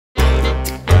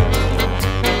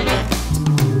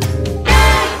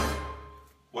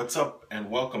What's up and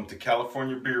welcome to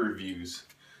California Beer Reviews.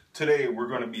 Today we're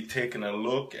going to be taking a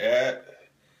look at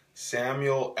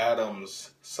Samuel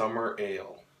Adams Summer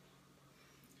Ale.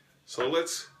 So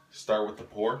let's start with the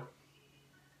pour.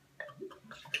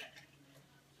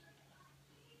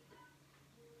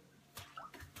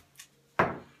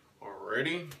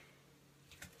 Alrighty.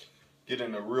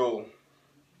 Getting a real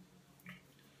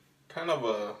kind of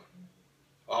a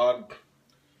odd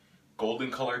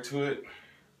golden color to it.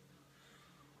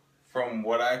 From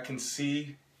what I can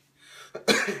see,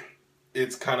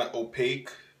 it's kind of opaque.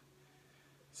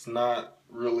 It's not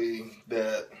really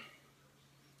that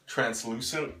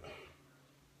translucent.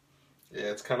 Yeah,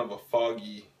 it's kind of a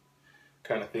foggy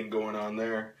kind of thing going on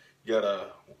there. You got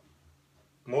a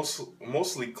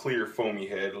mostly clear foamy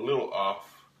head, a little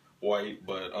off white,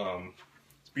 but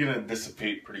it's gonna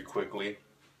dissipate pretty quickly.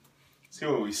 Let's see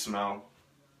what we smell.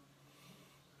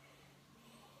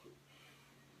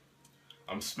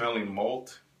 I'm smelling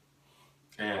malt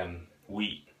and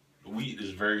wheat. The wheat is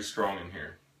very strong in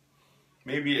here.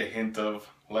 Maybe a hint of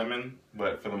lemon,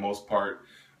 but for the most part,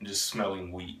 I'm just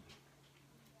smelling wheat.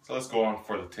 So let's go on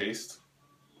for the taste.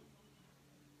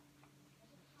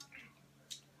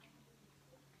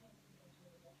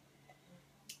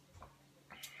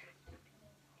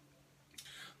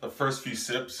 The first few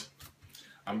sips,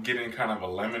 I'm getting kind of a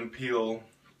lemon peel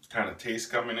kind of taste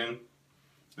coming in.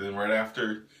 Then right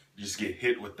after, you just get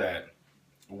hit with that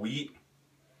wheat.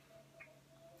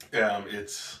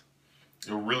 It's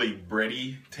a really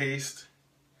bready taste,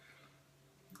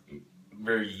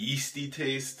 very yeasty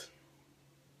taste.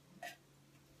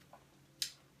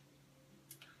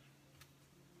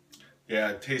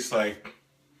 Yeah, it tastes like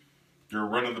your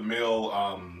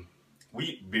run-of-the-mill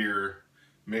wheat beer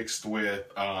mixed with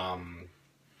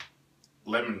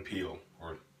lemon peel,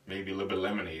 or maybe a little bit of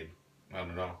lemonade. I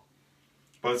don't know.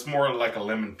 But it's more like a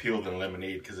lemon peel than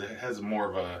lemonade because it has more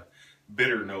of a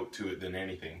bitter note to it than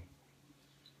anything.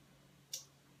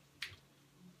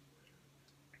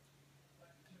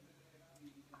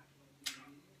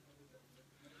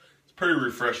 It's pretty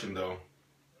refreshing though.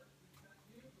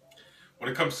 When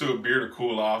it comes to a beer to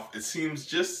cool off, it seems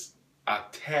just a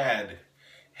tad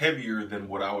heavier than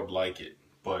what I would like it.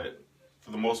 But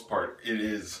for the most part, it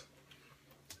is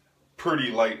pretty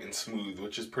light and smooth,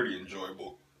 which is pretty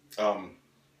enjoyable.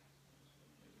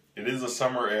 It is a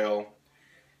summer ale.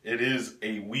 It is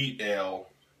a wheat ale.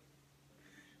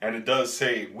 And it does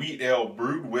say wheat ale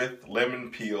brewed with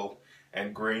lemon peel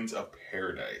and grains of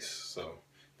paradise. So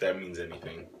if that means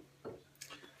anything.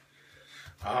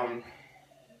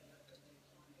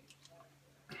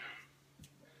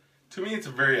 To me, it's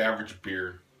a very average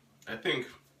beer. I think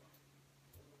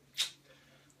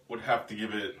would have to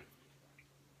give it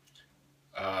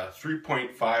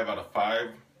 3.5 out of 5.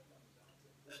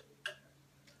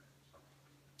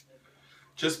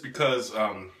 Just because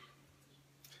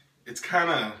it's kind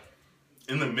of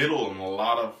in the middle in a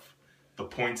lot of the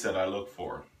points that I look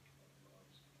for.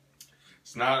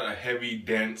 It's not a heavy,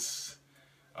 dense,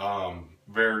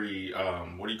 very,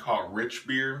 what do you call it, rich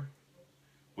beer,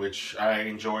 which I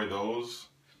enjoy those,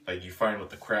 like you find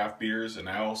with the craft beers. And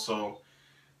I also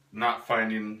not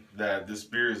finding that this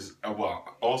beer is,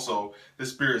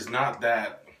 this beer is not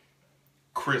that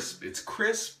crisp. It's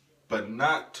crisp, but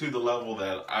not to the level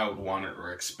that I would want it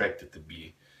or expect it to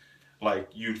be. Like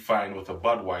you'd find with a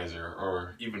Budweiser,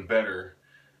 or even better,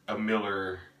 a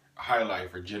Miller High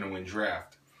Life or Genuine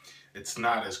Draft. It's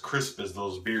not as crisp as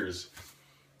those beers.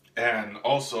 And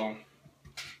also,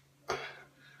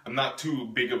 I'm not too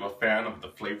big of a fan of the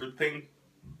flavored thing.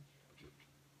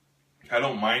 I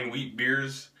don't mind wheat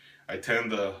beers. I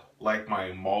tend to like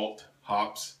my malt,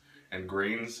 hops, and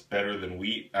grains better than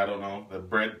wheat. I don't know.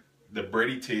 The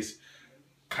bready taste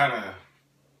kind of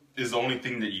is the only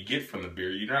thing that you get from the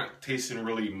beer. You're not tasting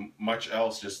really much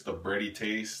else, just the bready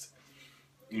taste.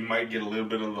 You might get a little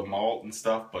bit of the malt and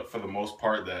stuff, but for the most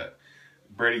part, that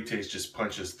bready taste just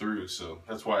punches through. So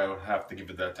that's why I would have to give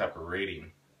it that type of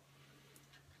rating.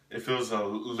 If it was a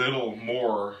little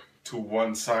more to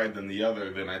one side than the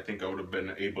other, then I think I would have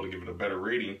been able to give it a better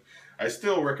rating. I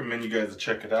still recommend you guys to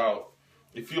check it out.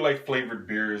 If you like flavored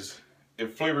beers,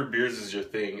 if flavored beers is your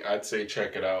thing, I'd say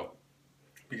check it out,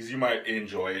 because you might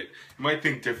enjoy it. You might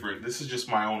think different. This is just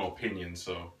my own opinion,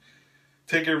 so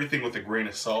take everything with a grain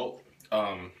of salt.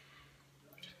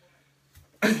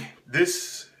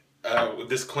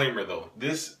 Disclaimer though,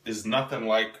 this is nothing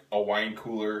like a wine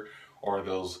cooler or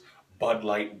those Bud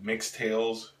Light mixed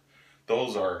tails.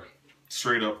 Those are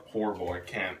straight up horrible.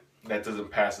 That doesn't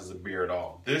pass as a beer at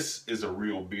all. This is a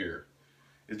real beer.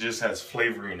 It just has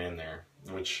flavoring in there,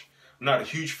 which I'm not a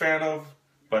huge fan of,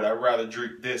 But I'd rather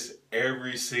drink this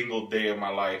every single day of my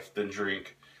life than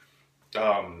drink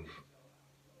a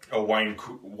wine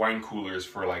coolers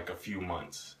for like a few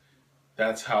months.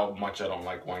 That's how much I don't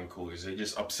like wine coolers. They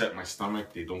just upset my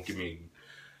stomach. They don't give me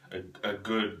a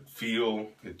good feel.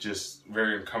 It's just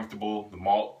very uncomfortable. The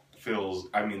malt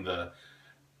feels, the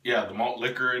malt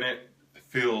liquor in it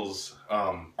feels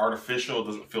artificial. It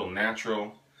doesn't feel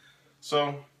natural.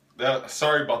 So,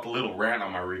 sorry about the little rant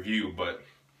on my review, but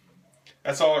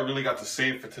that's all I really got to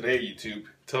say for today, YouTube.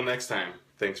 Till next time,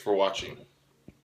 thanks for watching.